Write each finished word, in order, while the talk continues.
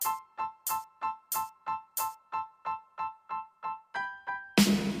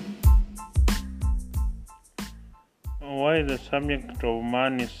Why is the subject of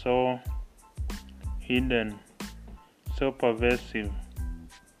money so hidden, so pervasive,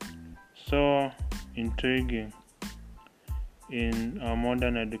 so intriguing in our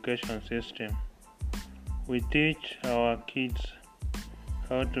modern education system? We teach our kids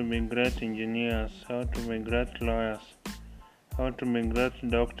how to be great engineers, how to be great lawyers, how to be great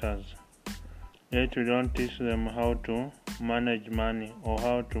doctors, yet we don't teach them how to manage money or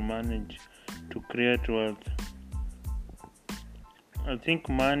how to manage to create wealth. I think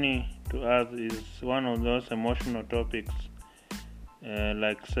money to us is one of those emotional topics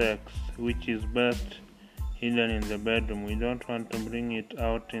like sex, which is best hidden in the bedroom. We don't want to bring it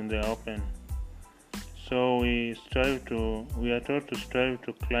out in the open. So we are taught to strive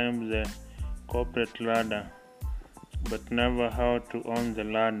to climb the corporate ladder, but never how to own the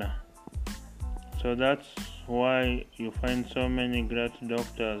ladder. So that's why you find so many great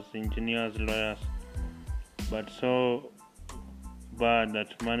doctors, engineers, lawyers, but so bad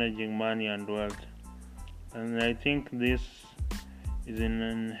at managing money and wealth. And I think this is an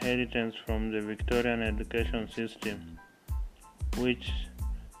inheritance from the Victorian education system, which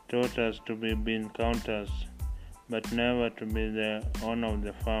taught us to be bean counters, but never to be the owner of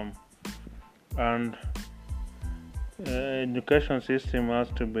the farm. And education system has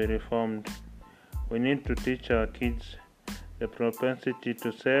to be reformed. We need to teach our kids the propensity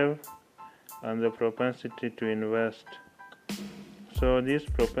to save and the propensity to invest. So this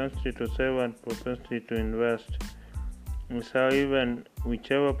propensity to save and propensity to invest is how even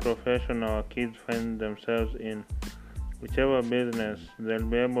whichever profession our kids find themselves in, whichever business, they'll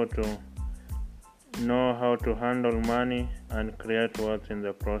be able to know how to handle money and create wealth in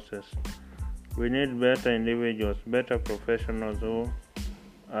the process. We need better individuals, better professionals who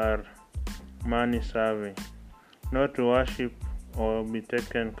are money savvy, not to worship or be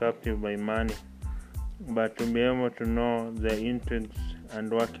taken captive by money, but to be able to know the intrigues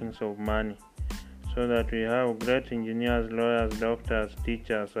and workings of money, so that we have great engineers, lawyers, doctors,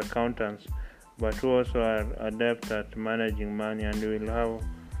 teachers, accountants, but who also are adept at managing money, and we will have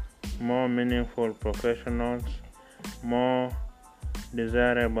more meaningful professionals, more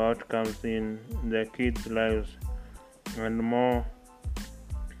desirable outcomes in the kids' lives, and more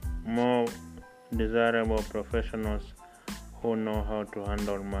desirable professionals who know how to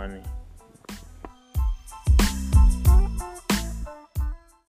handle money.